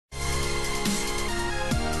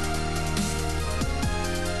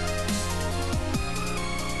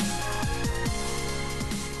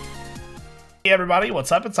Hey everybody,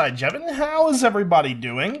 what's up? It's iJevin. How is everybody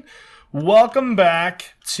doing? Welcome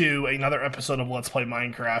back to another episode of Let's Play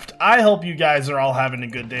Minecraft. I hope you guys are all having a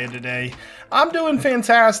good day today. I'm doing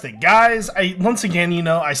fantastic. Guys, once again,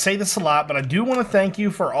 I say this a lot, but I do want to thank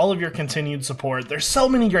you for all of your continued support. There's so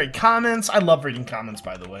many great comments. I love reading comments,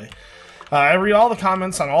 by the way. I read all the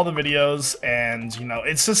comments on all the videos, and,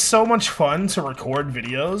 it's just so much fun to record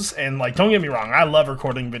videos, and, don't get me wrong, I love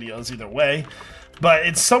recording videos either way. But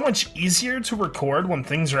it's so much easier to record when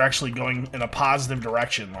things are actually going in a positive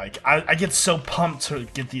direction. I get so pumped to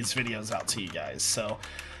get these videos out to you guys. So,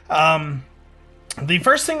 the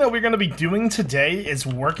first thing that we're going to be doing today is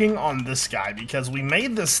working on this guy, because we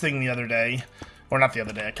made this thing the other day, or not the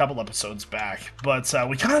other day, a couple episodes back, but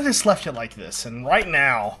we kind of just left it like this, and right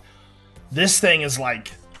now, this thing is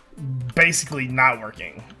basically not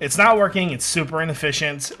working. It's not working, it's super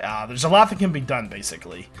inefficient, there's a lot that can be done,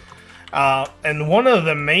 basically. And one of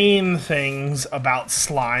the main things about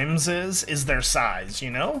slimes is their size,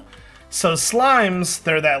 So slimes,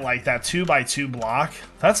 they're that 2x2 block.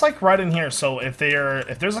 That's right in here. So if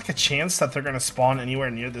there's a chance that they're gonna spawn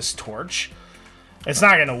anywhere near this torch, it's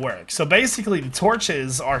not gonna work. So basically the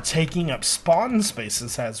torches are taking up spawn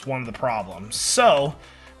spaces as one of the problems. So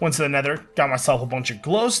went to the nether, got myself a bunch of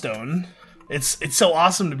glowstone. It's so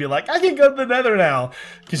awesome to be like, I can go to the nether now,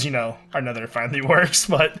 because our nether finally works.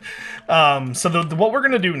 But so what we're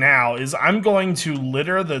gonna do now is I'm going to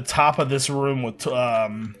litter the top of this room with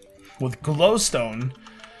glowstone,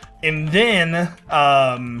 and then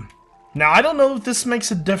now I don't know if this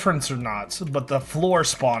makes a difference or not, but the floor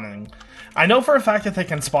spawning, I know for a fact that they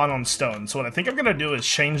can spawn on stone. So what I think I'm gonna do is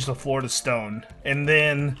change the floor to stone, and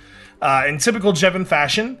then in typical Jevin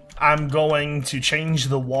fashion, I'm going to change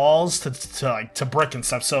the walls to brick and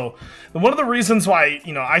stuff. So one of the reasons why,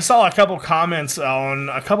 I saw a couple comments on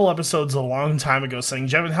a couple episodes a long time ago saying,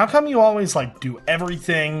 Jevin, how come you always do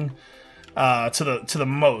everything to the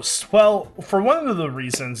most? Well, for one of the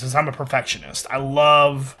reasons is I'm a perfectionist. I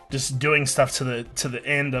love just doing stuff to the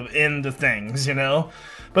end of things,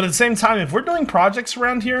 But at the same time, if we're doing projects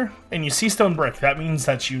around here and you see stone brick, that means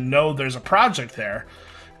that there's a project there.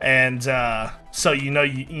 And so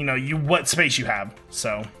you what space you have.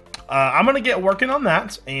 So I'm gonna get working on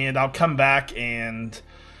that, and I'll come back and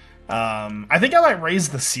I think I might raise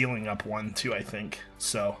the ceiling up one too. I think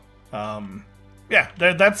so. Yeah,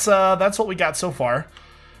 that's what we got so far,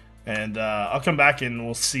 and I'll come back and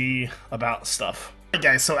we'll see about stuff. Alright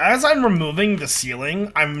guys, so as I'm removing the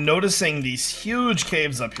ceiling, I'm noticing these huge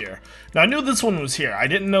caves up here. Now I knew this one was here. I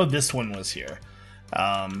didn't know this one was here.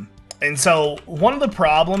 And so one of the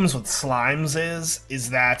problems with slimes is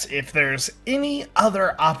that if there's any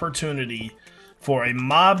other opportunity for a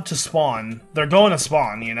mob to spawn, they're going to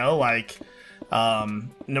spawn, no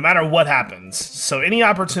matter what happens. So any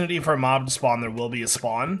opportunity for a mob to spawn, there will be a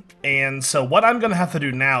spawn. And so what I'm going to have to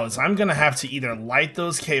do now is I'm going to have to either light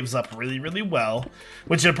those caves up really, really well,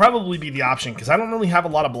 which would probably be the option, because I don't really have a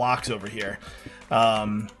lot of blocks over here.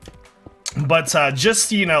 But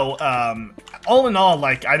just, all in all,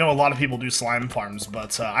 I know a lot of people do slime farms,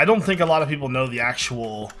 but I don't think a lot of people know the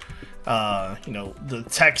actual, the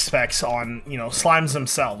tech specs on, slimes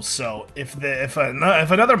themselves. So if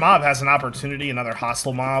another mob has an opportunity, another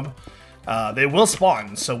hostile mob, they will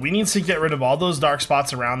spawn. So we need to get rid of all those dark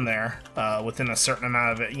spots around there within a certain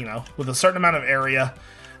amount of with a certain amount of area.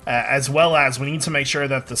 As well as we need to make sure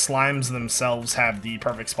that the slimes themselves have the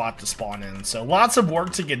perfect spot to spawn in. So lots of work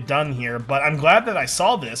to get done here, but I'm glad that I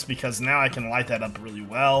saw this, because now I can light that up really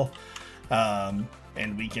well, and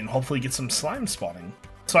we can hopefully get some slime spawning.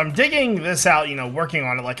 So I'm digging this out, working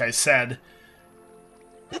on it like I said.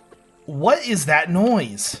 What is that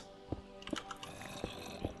noise?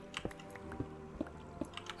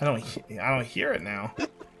 I don't hear it now.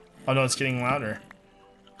 Oh no, it's getting louder.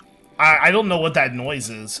 I don't know what that noise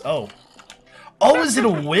is. Oh, is it a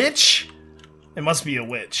witch? It must be a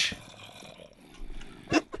witch.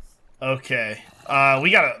 Okay. I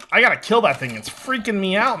gotta kill that thing. It's freaking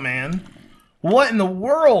me out, man. What in the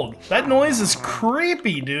world? That noise is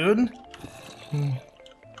creepy, dude.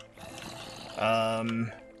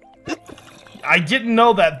 I didn't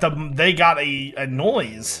know that they got a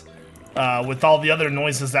noise. With all the other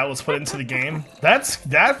noises that was put into the game. That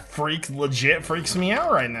legit freaks me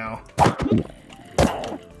out right now.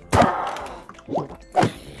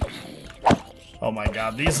 Oh my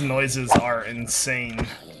god, these noises are insane.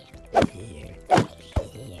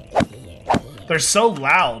 They're so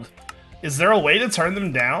loud. Is there a way to turn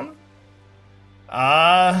them down?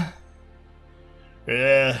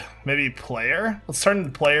 Maybe player? Let's turn the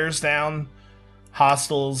players down.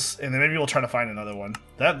 Hostiles, and then maybe we'll try to find another one.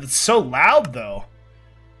 That's so loud, though.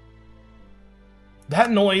 That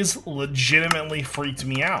noise legitimately freaked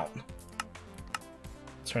me out.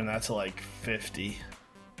 Turn that to like 50.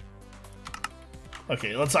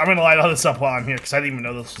 Okay, I'm gonna light all this up while I'm here because I didn't even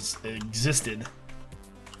know this existed.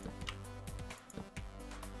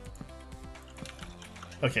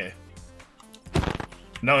 Okay.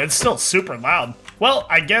 No, it's still super loud. Well,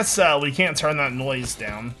 I guess we can't turn that noise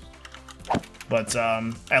down. But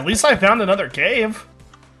at least I found another cave.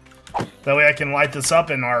 That way I can light this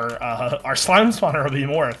up and our slime spawner will be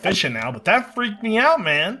more efficient now. But that freaked me out,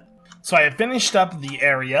 man. So I finished up the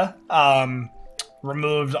area,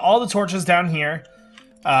 removed all the torches down here,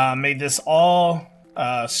 made this all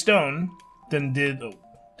stone, then did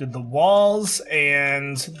the walls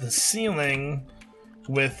and the ceiling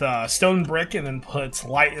with stone brick, and then put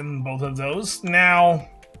light in both of those. Now,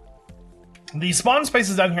 the spawn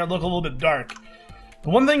spaces down here look a little bit dark. The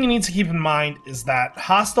one thing you need to keep in mind is that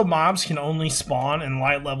hostile mobs can only spawn in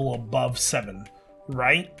light level above 7,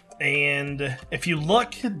 right? And if you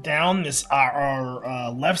look down this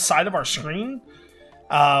our left side of our screen,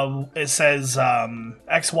 it says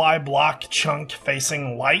XY block chunk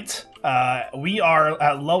facing light. We are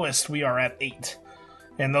at lowest, we are at 8.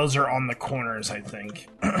 And those are on the corners, I think.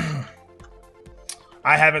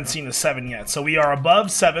 I haven't seen a 7 yet. So we are above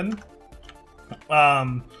 7.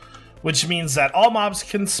 Which means that all mobs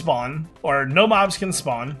can spawn, or no mobs can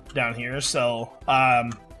spawn down here. So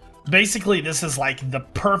basically this is like the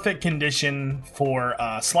perfect condition for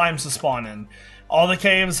slimes to spawn in. All the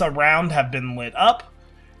caves around have been lit up.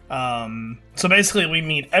 So basically we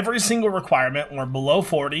meet every single requirement. We're below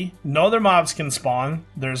 40. No other mobs can spawn.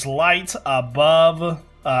 There's light above.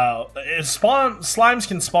 Slimes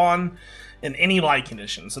can spawn in any light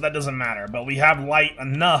condition, so that doesn't matter. But we have light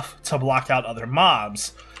enough to block out other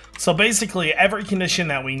mobs. So basically every condition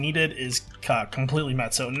that we needed is completely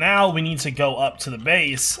met. So now we need to go up to the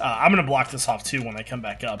base. I'm going to block this off too when I come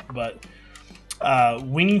back up. But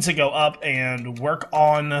we need to go up and work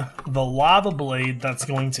on the lava blade that's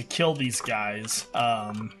going to kill these guys.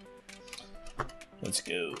 Let's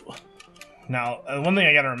go. Now, one thing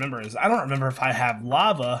I gotta remember is I don't remember if I have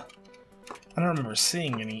lava. I don't remember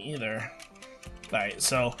seeing any either. Alright,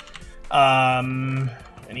 so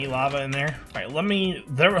any lava in there? Alright,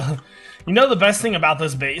 you know the best thing about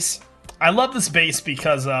this base? I love this base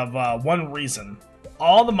because of one reason.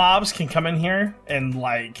 All the mobs can come in here and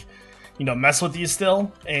like, you know, mess with you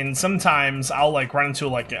still, and sometimes I'll like run into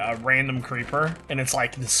like a random creeper and it's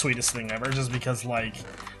like the sweetest thing ever, just because like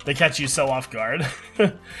they catch you so off guard.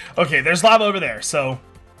 Okay, there's lava over there, so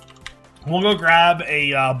we'll go grab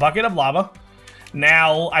a bucket of lava.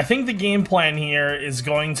 Now, I think the game plan here is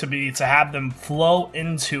going to be to have them flow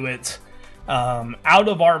into it out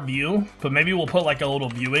of our view, but maybe we'll put like a little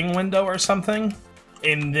viewing window or something,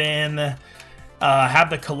 and then have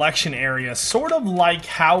the collection area sort of like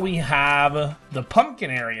how we have the pumpkin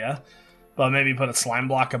area, but maybe put a slime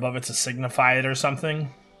block above it to signify it or something.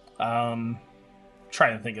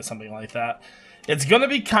 Trying to think of something like that. It's gonna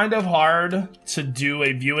be kind of hard to do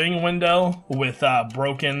a viewing window with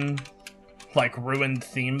broken, like ruined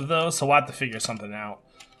theme though, so we'll have to figure something out.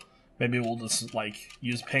 Maybe we'll just like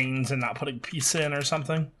use panes and not put a piece in or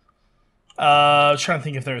something. Trying to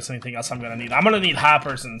think if there's anything else I'm gonna need. I'm gonna need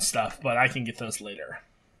hoppers and stuff, but I can get those later.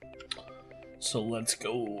 So let's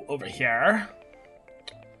go over here.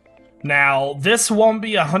 Now, this won't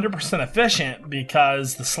be 100% efficient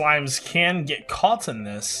because the slimes can get caught in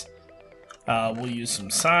this. We'll use some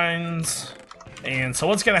signs. And so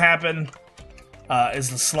what's gonna happen is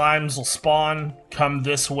the slimes will spawn, come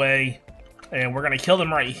this way, and we're gonna kill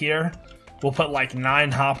them right here. We'll put like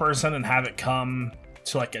 9 hoppers in and have it come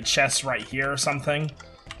to like a chest right here or something.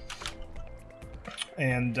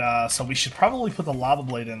 And so we should probably put the lava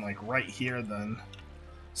blade in like right here then.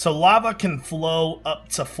 So lava can flow up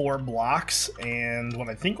to 4 blocks, and what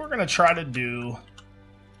I think we're gonna try to do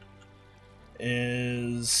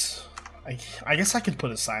is I guess I could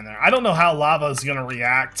put a sign there. I don't know how lava is gonna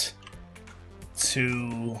react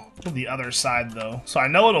to the other side though, so I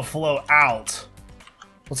know it'll flow out.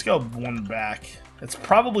 Let's go one back. It's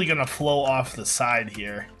probably gonna flow off the side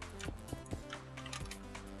here.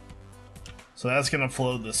 So that's gonna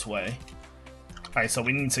flow this way. Alright, so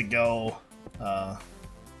we need to go,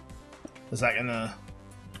 is that gonna...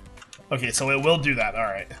 Okay, so it will do that,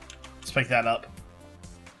 alright. Let's pick that up.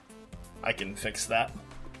 I can fix that.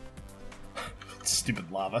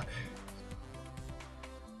 Stupid lava.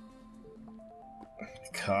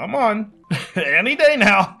 Come on. Any day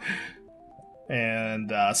now.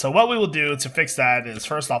 And so what we will do to fix that is,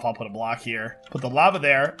 first off, I'll put a block here, put the lava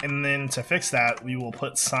there, and then to fix that, we will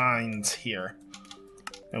put signs here.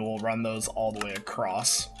 And we'll run those all the way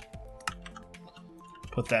across.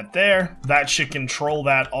 Put that there. That should control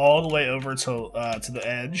that all the way over to the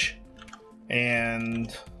edge. And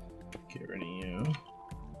get rid of you.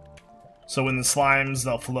 So when the slimes,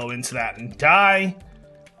 they'll flow into that and die.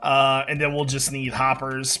 And then we'll just need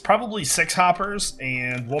hoppers, probably 6 hoppers,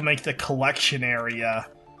 and we'll make the collection area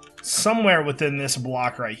somewhere within this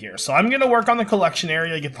block right here. So I'm going to work on the collection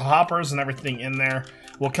area, get the hoppers and everything in there.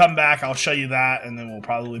 We'll come back, I'll show you that, and then we'll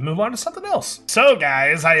probably move on to something else. So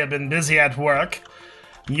guys, I have been busy at work.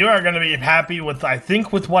 You are going to be happy with, I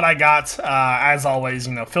think, with what I got. As always,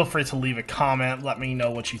 you know, feel free to leave a comment. Let me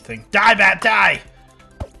know what you think. Die, bat, die!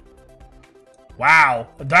 Wow,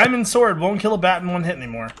 a diamond sword won't kill a bat in one hit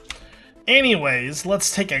anymore. Anyways,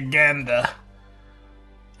 let's take a gander.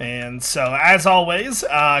 And so, as always,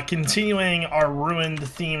 continuing our ruined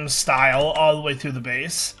theme style all the way through the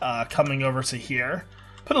base, coming over to here.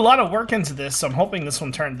 Put a lot of work into this, so I'm hoping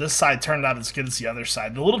this side turned out as good as the other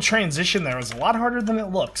side. The little transition there was a lot harder than it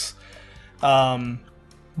looks.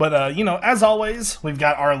 But you know, as always, we've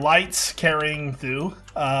got our lights carrying through.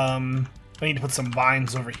 I need to put some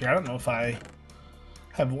vines over here. I don't know if I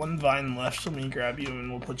have one vine left. Let me grab you and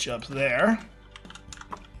we'll put you up there.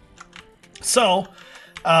 So,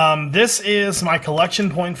 this is my collection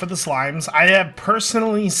point for the slimes. I have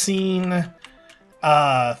personally seen 3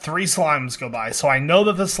 slimes go by, so I know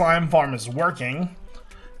that the slime farm is working.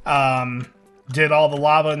 Did all the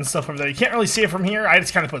lava and stuff over there. You can't really see it from here. I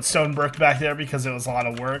just kind of put stone brick back there because it was a lot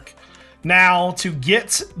of work. Now, to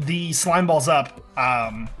get the slime balls up,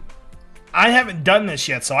 I haven't done this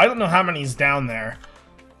yet, so I don't know how many's down there.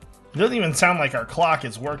 It doesn't even sound like our clock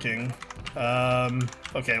is working.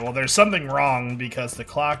 Okay, well, there's something wrong because the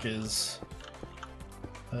clock is...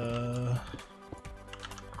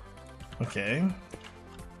 Okay.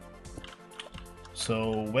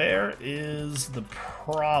 So, where is the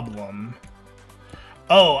problem?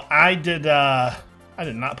 Oh, I did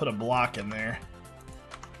not put a block in there.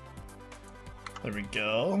 There we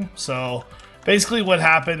go. So, basically what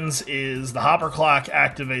happens is the hopper clock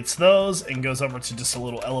activates those and goes over to just a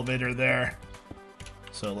little elevator there.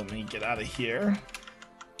 So let me get out of here.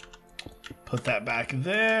 Put that back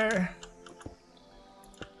there.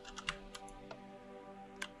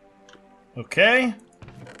 Okay.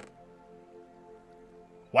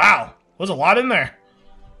 Wow, there's a lot in there.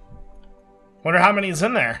 Wonder how many is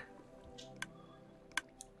in there.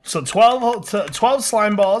 So 12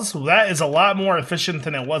 slime balls. That is a lot more efficient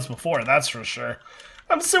than it was before, that's for sure.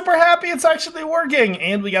 I'm super happy it's actually working,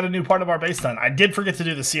 and we got a new part of our base done. I did forget to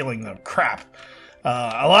do the ceiling though. Crap.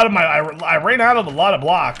 A lot of I ran out of a lot of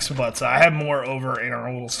blocks, but I have more over in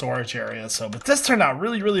our little storage area. So, but this turned out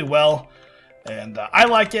really, really well, and I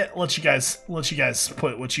like it. Let you guys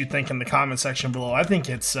put what you think in the comment section below. I think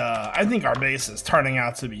I think our base is turning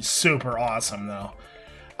out to be super awesome, though.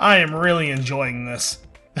 I am really enjoying this.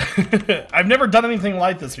 I've never done anything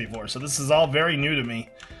like this before, so this is all very new to me.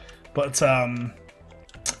 But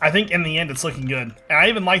I think in the end it's looking good. And I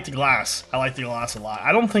even like the glass. I like the glass a lot.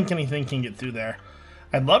 I don't think anything can get through there.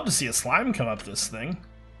 I'd love to see a slime come up this thing.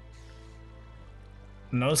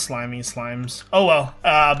 No slimy slimes. Oh well.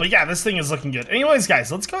 But yeah, this thing is looking good. Anyways,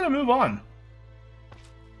 guys, let's go ahead and move on.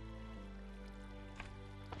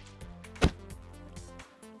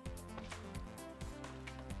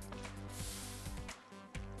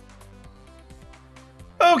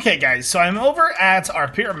 Okay guys, so I'm over at our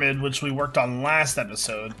pyramid, which we worked on last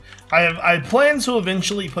episode. I plan to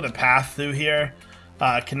eventually put a path through here,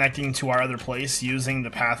 connecting to our other place using the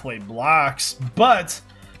pathway blocks, but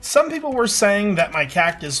some people were saying that my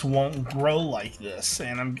cactus won't grow like this,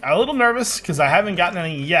 and I'm a little nervous because I haven't gotten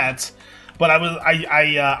any yet, but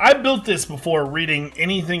I built this before reading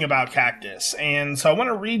anything about cactus, and so I want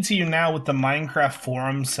to read to you now what the Minecraft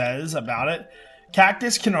forum says about it.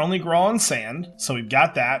 Cactus can only grow on sand, so we've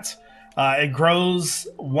got that. It grows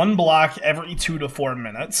 1 block every 2 to 4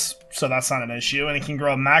 minutes, so that's not an issue. And it can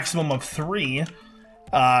grow a maximum of 3,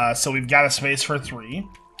 so we've got a space for 3.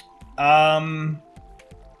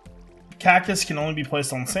 Cactus can only be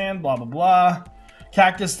placed on sand, blah, blah, blah.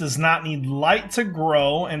 Cactus does not need light to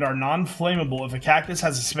grow and are non-flammable. If a cactus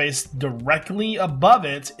has a space directly above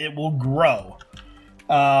it, it will grow.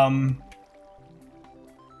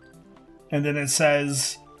 And then it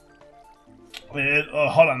says,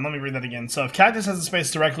 hold on, let me read that again. So if cactus has a space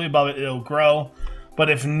directly above it, it'll grow. But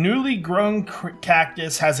if newly grown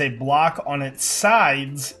cactus has a block on its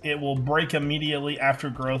sides, it will break immediately after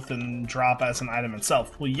growth and drop as an item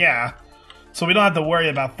itself. Well, yeah. So we don't have to worry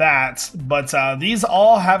about that. But these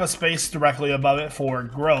all have a space directly above it for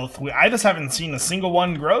growth. I just haven't seen a single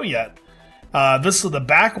one grow yet. The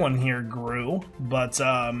back one here grew, but...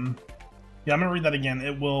 yeah, I'm gonna read that again.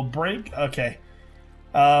 It will break. Okay.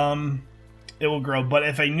 it will grow. But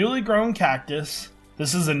if a newly grown cactus,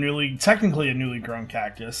 this is technically a newly grown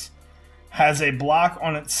cactus, has a block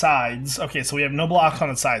on its sides. Okay, so we have no blocks on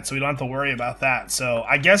its sides, so we don't have to worry about that. So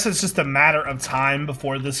I guess it's just a matter of time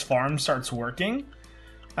before this farm starts working.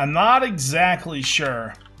 I'm not exactly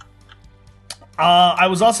sure. I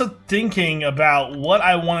was also thinking about what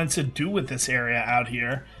I wanted to do with this area out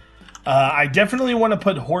here. I definitely want to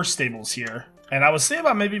put horse stables here. And I was thinking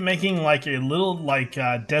about maybe making like a little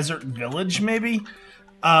desert village maybe.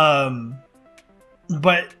 But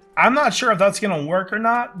I'm not sure if that's going to work or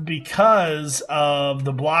not because of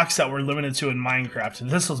the blocks that we're limited to in Minecraft. If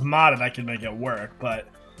this was modded, I could make it work. But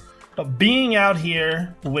being out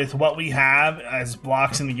here with what we have as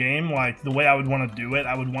blocks in the game, like the way I would want to do it,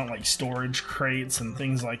 I would want like storage crates and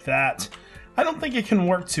things like that. I don't think it can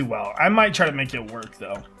work too well. I might try to make it work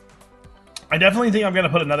though. I definitely think I'm going to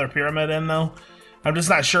put another pyramid in though. I'm just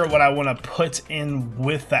not sure what I want to put in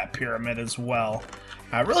with that pyramid as well.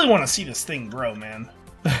 I really want to see this thing grow, man.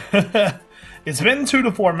 It's been 2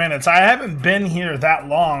 to 4 minutes. I haven't been here that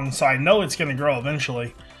long, so I know it's going to grow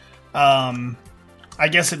eventually. I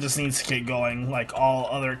guess it just needs to keep going like all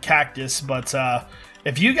other cactus, but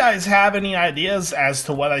if you guys have any ideas as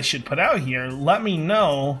to what I should put out here, let me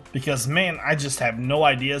know, because man, I just have no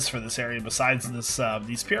ideas for this area besides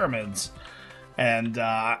these pyramids. And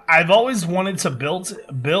I've always wanted to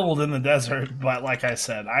build in the desert, but like I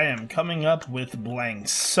said, I am coming up with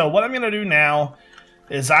blanks. So what I'm going to do now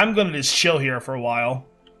is I'm going to just chill here for a while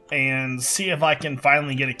and see if I can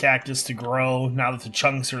finally get a cactus to grow now that the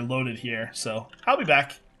chunks are loaded here. So I'll be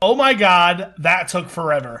back. Oh my god, that took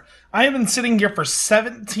forever. I have been sitting here for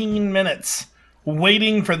 17 minutes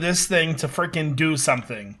waiting for this thing to freaking do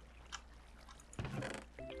something.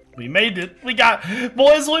 We made it.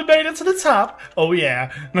 Boys, we made it to the top. Oh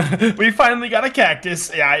yeah. We finally got a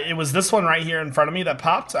cactus. Yeah, it was this one right here in front of me that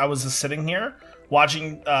popped. I was just sitting here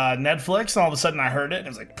watching Netflix, and all of a sudden I heard it, and it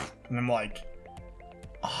was like, and I'm like,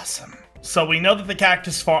 awesome. So we know that the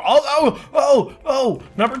cactus farm. Oh!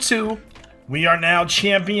 Number 2. We are now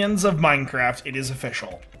champions of Minecraft. It is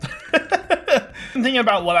official. I'm thinking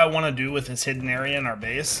about what I want to do with this hidden area in our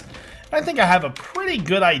base. I think I have a pretty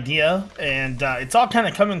good idea, and it's all kind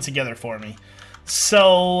of coming together for me.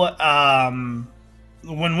 So,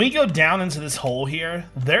 when we go down into this hole here,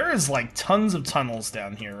 there is like tons of tunnels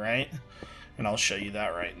down here, right? And I'll show you that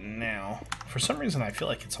right now. For some reason, I feel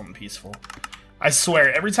like it's on peaceful. I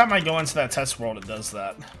swear, every time I go into that test world, it does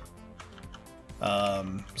that.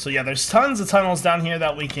 So yeah, there's tons of tunnels down here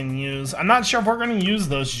that we can use. I'm not sure if we're going to use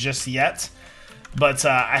those just yet. But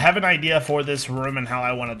I have an idea for this room and how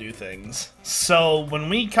I want to do things. So when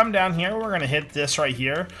we come down here, we're going to hit this right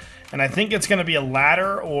here. And I think it's going to be a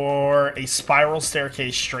ladder or a spiral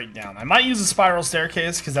staircase straight down. I might use a spiral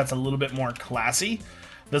staircase because that's a little bit more classy.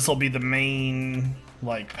 This will be the main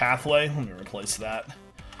pathway. Let me replace that.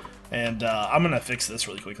 And I'm going to fix this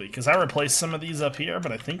really quickly because I replaced some of these up here,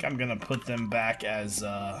 but I think I'm going to put them back as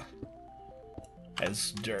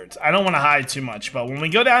dirt. I don't want to hide too much, but when we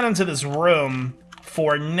go down into this room,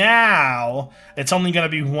 for now, it's only going to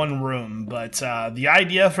be one room. But the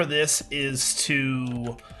idea for this is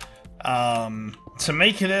to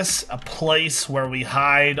make this a place where we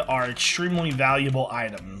hide our extremely valuable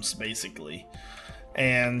items, basically.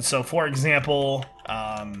 And so, for example,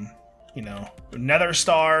 you know, nether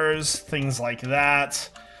stars, things like that,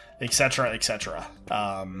 etc., etc.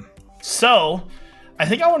 So I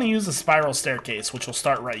think I want to use a spiral staircase, which will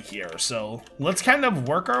start right here. So let's kind of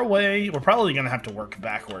work our way. We're probably going to have to work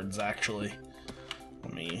backwards, actually.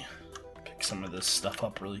 Let me pick some of this stuff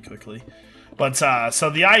up really quickly. But so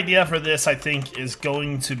the idea for this, I think, is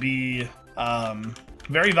going to be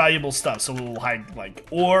very valuable stuff. So we'll hide like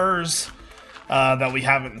ores that we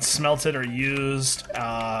haven't smelted or used.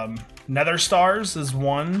 Nether stars is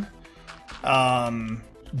one. The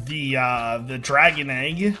dragon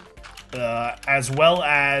egg. As well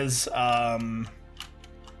as,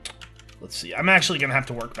 let's see, I'm actually going to have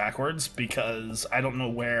to work backwards because I don't know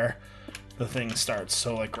where the thing starts.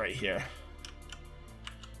 So, like, right here.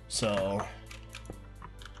 So,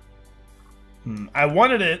 I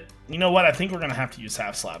wanted it, you know what, I think we're going to have to use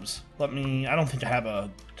half slabs. I don't think I have a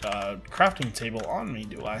crafting table on me,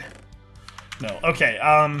 do I? No, okay,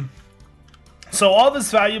 so all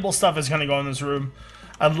this valuable stuff is going to go in this room.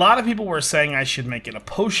 A lot of people were saying I should make it a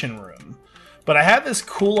potion room, but I have this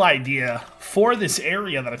cool idea for this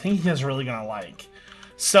area that I think you guys are really going to like.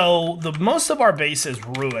 So, most of our base is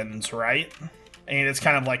ruins, right? And it's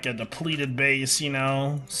kind of like a depleted base, you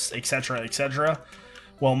know, etc., etc.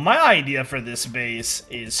 Well, my idea for this base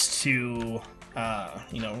is to,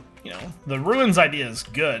 you know, the ruins idea is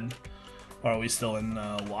good, Or are we still in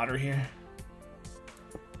water here?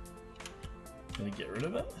 Gonna get rid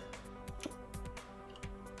of it.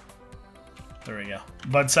 There we go.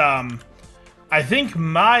 But I think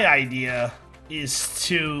my idea is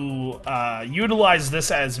to utilize this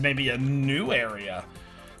as maybe a new area.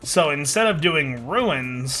 So instead of doing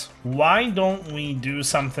ruins, why don't we do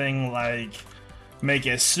something like make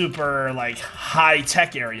a super like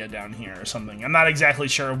high-tech area down here or something? I'm not exactly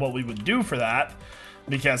sure what we would do for that,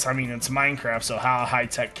 because I mean it's Minecraft, so how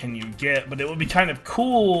high-tech can you get? But it would be kind of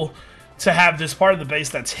cool to have this part of the base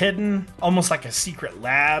that's hidden, almost like a secret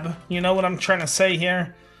lab. You know what I'm trying to say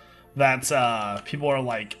here? That people are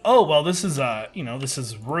like, oh well, this is you know, this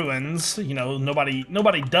is ruins. You know,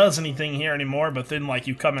 nobody does anything here anymore. But then like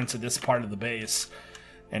you come into this part of the base,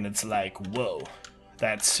 and it's like, whoa,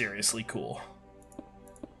 that's seriously cool.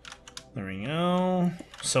 There we go.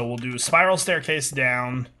 So we'll do a spiral staircase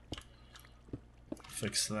down.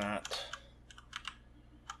 Fix that.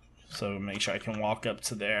 So make sure I can walk up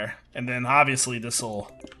to there. And then obviously this will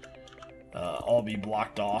all be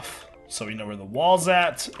blocked off, so we know where the wall's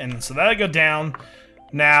at. And so that'll go down.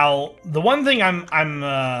 Now, the one thing I'm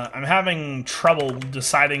having trouble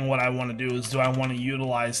deciding what I want to do is, do I want to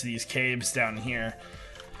utilize these caves down here?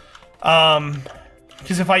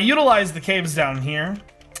 Because if I utilize the caves down here,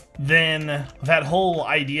 then that whole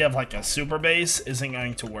idea of like a super base isn't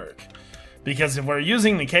going to work. Because if we're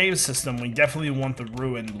using the cave system, we definitely want the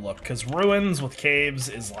ruined look. Because ruins with caves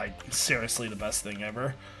is like seriously the best thing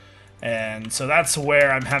ever. And so that's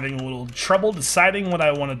where I'm having a little trouble deciding what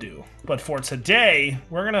I want to do. But for today,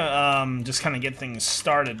 we're going to just kind of get things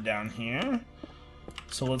started down here.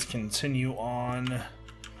 So let's continue on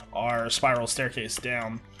our spiral staircase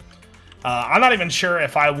down. I'm not even sure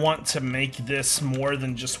if I want to make this more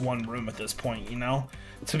than just one room at this point, you know?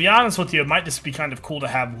 To be honest with you, it might just be kind of cool to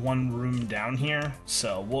have one room down here.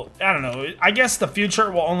 So, well, I don't know. I guess the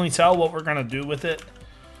future will only tell what we're going to do with it.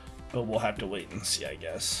 But we'll have to wait and see, I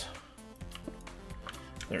guess.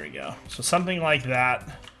 There we go. So something like that.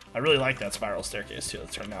 I really like that spiral staircase, too.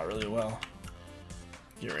 It turned out really well.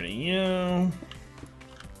 Get rid of you.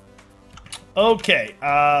 Okay,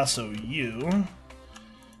 so you.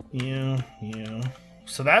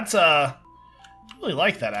 So that's, I really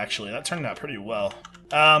like that, actually. That turned out pretty well.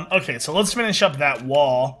 Okay, so let's finish up that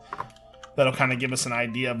wall. That'll kind of give us an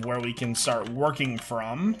idea of where we can start working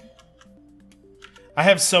from. I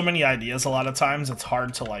have so many ideas a lot of times, it's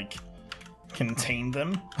hard to, like, contain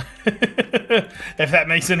them. If that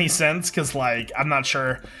makes any sense, because, like, I'm not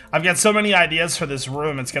sure. I've got so many ideas for this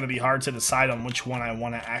room, it's going to be hard to decide on which one I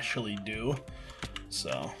want to actually do.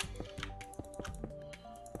 So,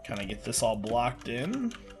 kind of get this all blocked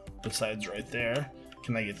in. Besides right there.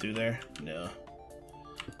 Can I get through there? No.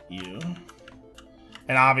 You.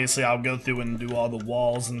 And obviously I'll go through and do all the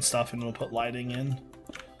walls and stuff, and we'll put lighting in.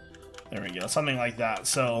 There we go, something like that.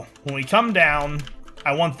 So when we come down,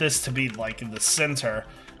 I want this to be like in the center,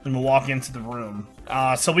 and we'll walk into the room.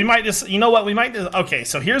 So we might just, you know what, we might just, okay,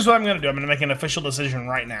 so here's what I'm gonna do. I'm gonna make an official decision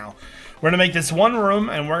right now. We're gonna make this one room,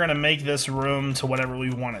 and we're gonna make this room to whatever we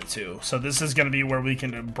want it to. So this is gonna be where we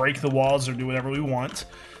can break the walls or do whatever we want.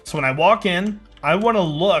 So when I walk in, I want to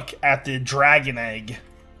look at the dragon egg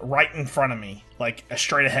right in front of me, like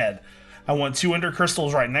straight ahead. I want 2 ender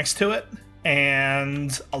crystals right next to it,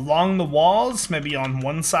 and along the walls, maybe on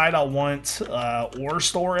one side I'll want ore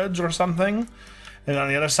storage or something, and on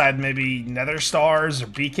the other side maybe nether stars or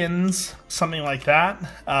beacons, something like that.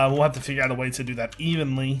 We'll have to figure out a way to do that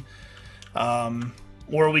evenly.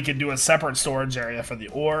 Or we could do a separate storage area for the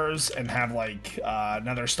ores and have like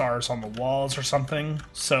nether stars on the walls or something.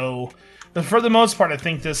 So for the most part, I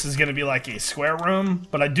think this is going to be like a square room,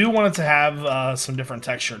 but I do want it to have some different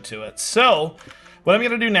texture to it. So what I'm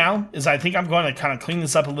going to do now is I think I'm going to kind of clean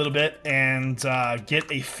this up a little bit and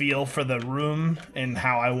get a feel for the room and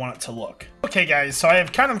how I want it to look. Okay guys, so I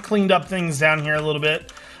have kind of cleaned up things down here a little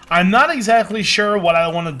bit. I'm not exactly sure what I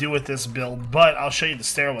want to do with this build, but I'll show you the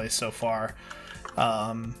stairway so far.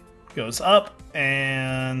 Goes up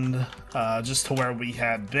and just to where we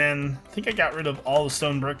had been. I think I got rid of all the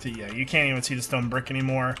stone brick. Yeah, you can't even see the stone brick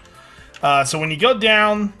anymore. So when you go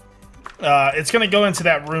down, it's going to go into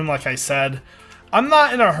that room like I said. I'm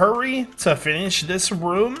not in a hurry to finish this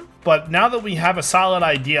room, but now that we have a solid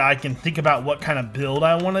idea, I can think about what kind of build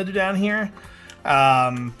I want to do down here.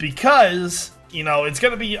 Because, you know, it's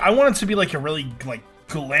going to be, I want it to be like a really, like,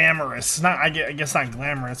 glamorous, not I guess not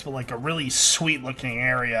glamorous, but like a really sweet looking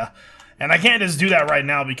area. And I can't just do that right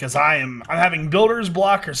now because I'm having builder's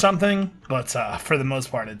block or something, but for the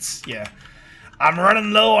most part, it's, yeah. I'm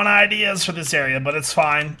running low on ideas for this area, but it's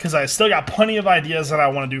fine, because I still got plenty of ideas that I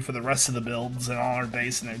want to do for the rest of the builds and all our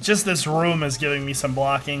base, and just this room is giving me some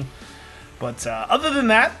blocking. But other than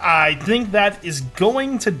that, I think that is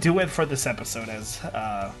going to do it for this episode, as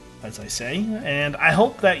I say. And I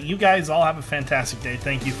hope that you guys all have a fantastic day.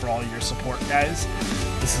 Thank you for all your support, guys.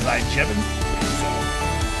 This is iJevin.